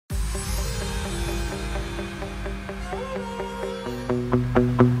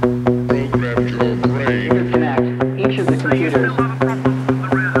computers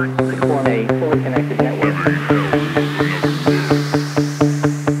to form a fully connected network.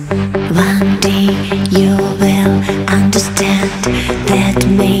 One day you will understand that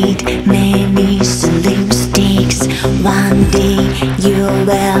made many silly mistakes. One day you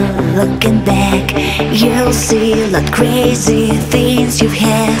will, looking back, you'll see lot crazy things you've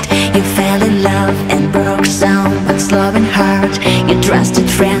had. You fell in love and broke someone's loving heart. You trusted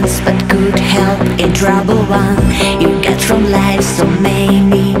friends but could help a troubled one. You got from life so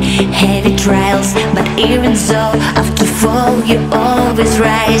many heavy trials, but even so, after fall you always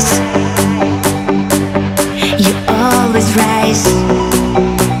rise. You always rise.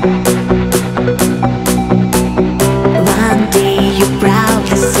 One day you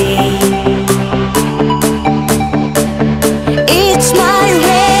proudly say, it's my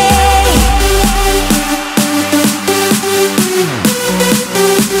way.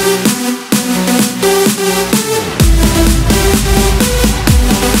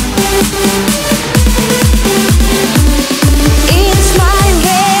 It's my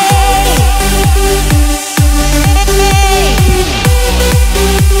way.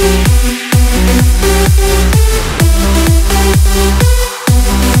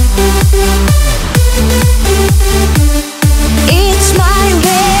 It's my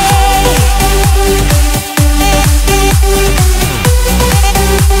way.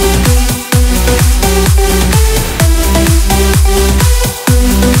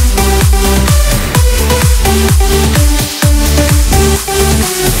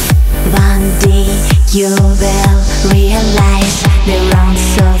 One day you will realize the wrong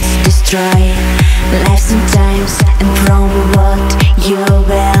thoughts destroy life sometimes, and from what you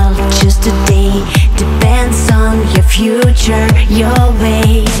will choose today depends on your future, your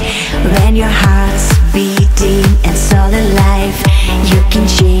way. When your heart's beating and soul alive, you can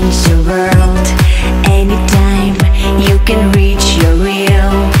change the world anytime. You can reach your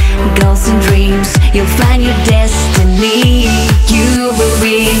real goals and dreams. You'll find your destiny. You will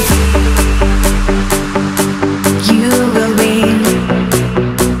win. You will win.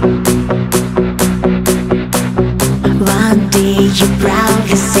 One day you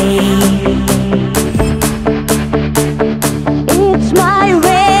proudly say, it's my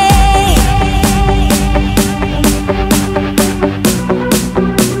way.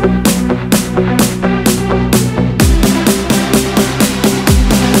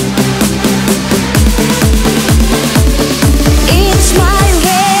 It's my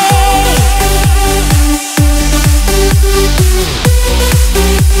way.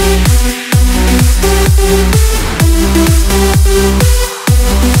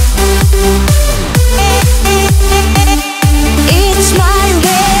 It's my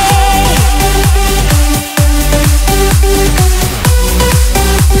way.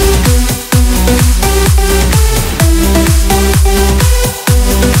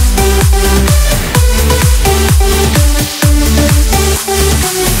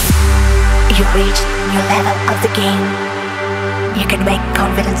 You reached your level of the game. You can make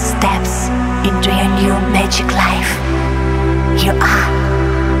confident steps into your new magic life. You are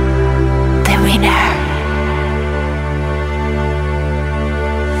the winner.